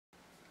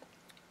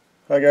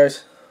Hi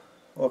guys,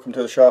 welcome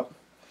to the shop.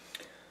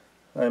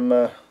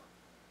 I'm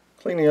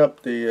cleaning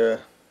up the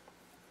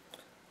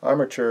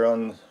armature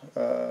on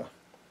a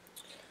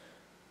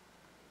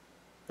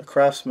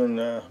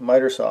Craftsman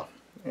miter saw,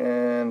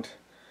 and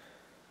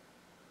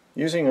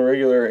using a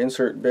regular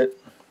insert bit.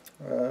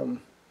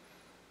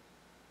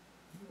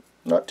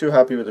 Not too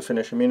happy with the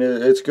finish. I mean,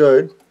 it's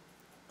good,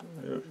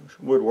 it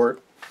would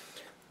work,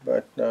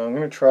 but I'm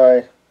going to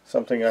try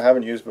something I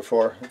haven't used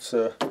before. It's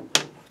a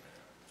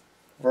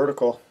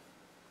vertical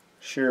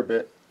shear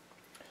bit,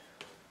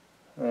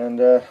 and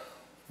we'll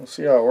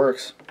see how it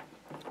works.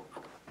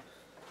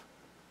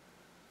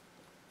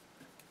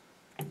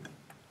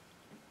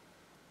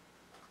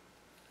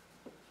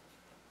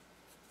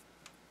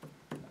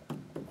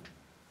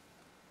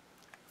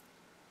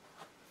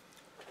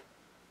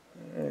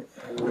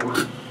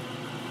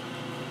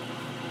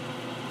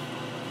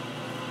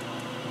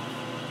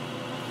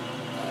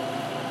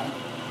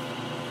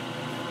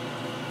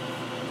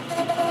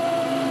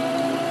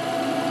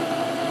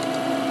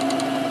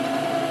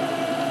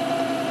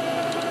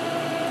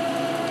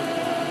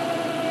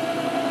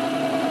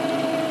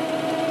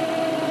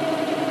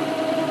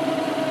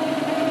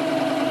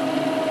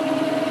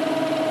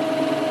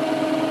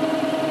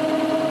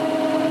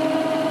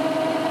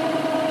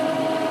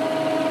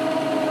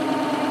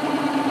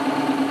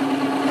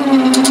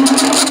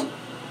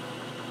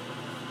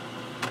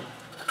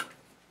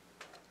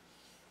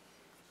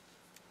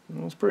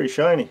 It's pretty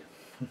shiny.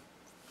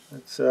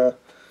 It's a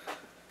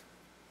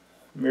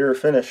mirror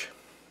finish,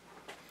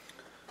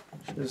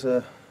 which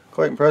is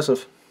quite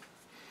impressive.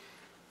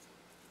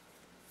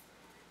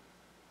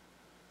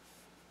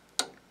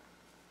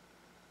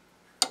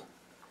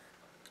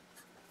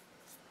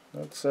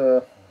 That's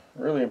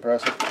really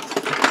impressive.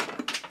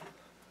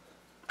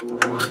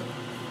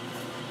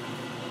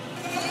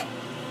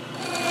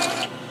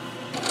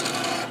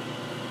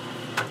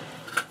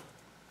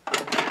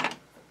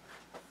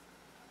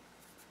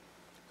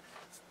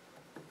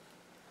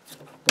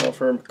 Well,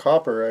 for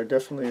copper, I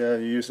definitely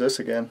use this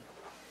again.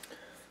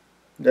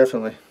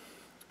 Definitely.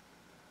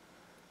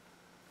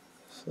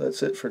 So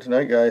that's it for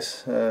tonight,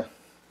 guys.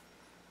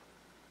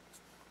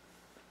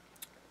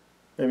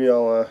 Maybe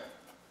I'll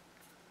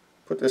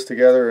put this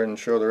together and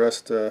show the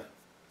rest that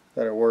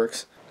it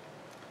works.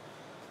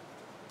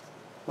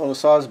 Well, the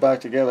saw is back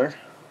together.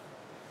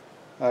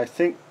 I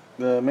think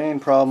the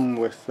main problem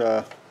with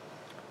the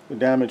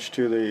damage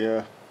to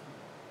the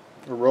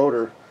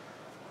rotor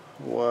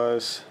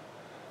was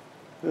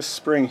this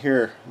spring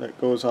here that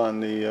goes on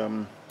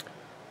the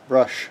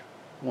brush,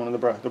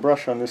 the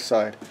brush on this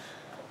side.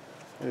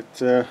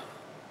 It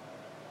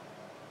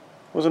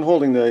wasn't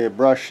holding the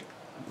brush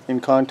in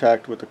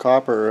contact with the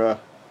copper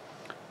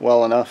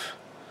well enough,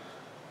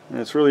 and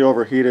it's really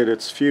overheated.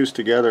 It's fused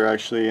together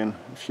actually in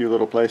a few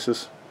little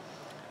places.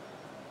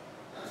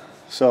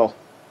 So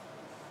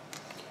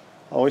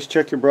always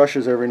check your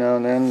brushes every now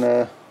and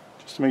then,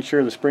 just to make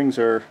sure the springs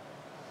are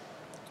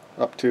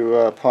up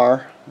to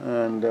par,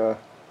 and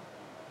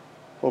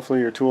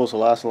hopefully your tools will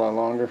last a lot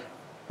longer,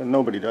 but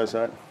nobody does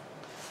that.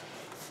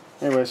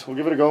 Anyways, we'll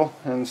give it a go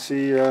and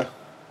see how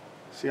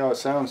it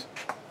sounds.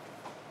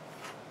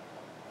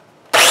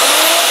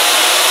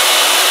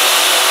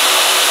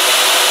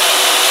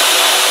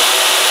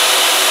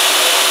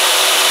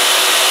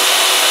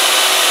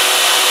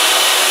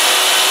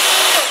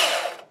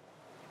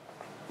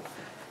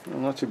 Well,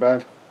 not too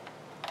bad.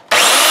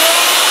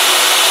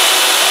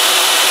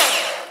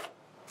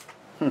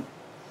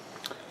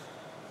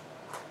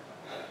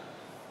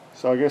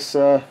 So I guess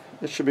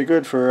it should be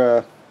good for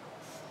a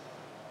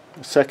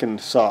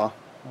second saw.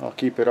 I'll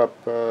keep it up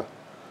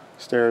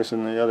stairs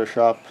in the other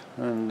shop,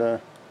 and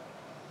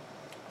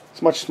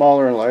it's much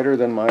smaller and lighter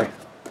than my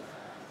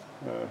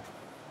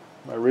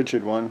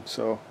rigid one,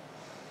 so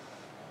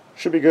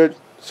should be good.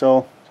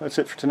 So that's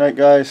it for tonight,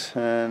 guys,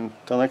 and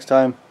until next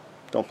time,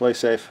 don't play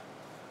safe.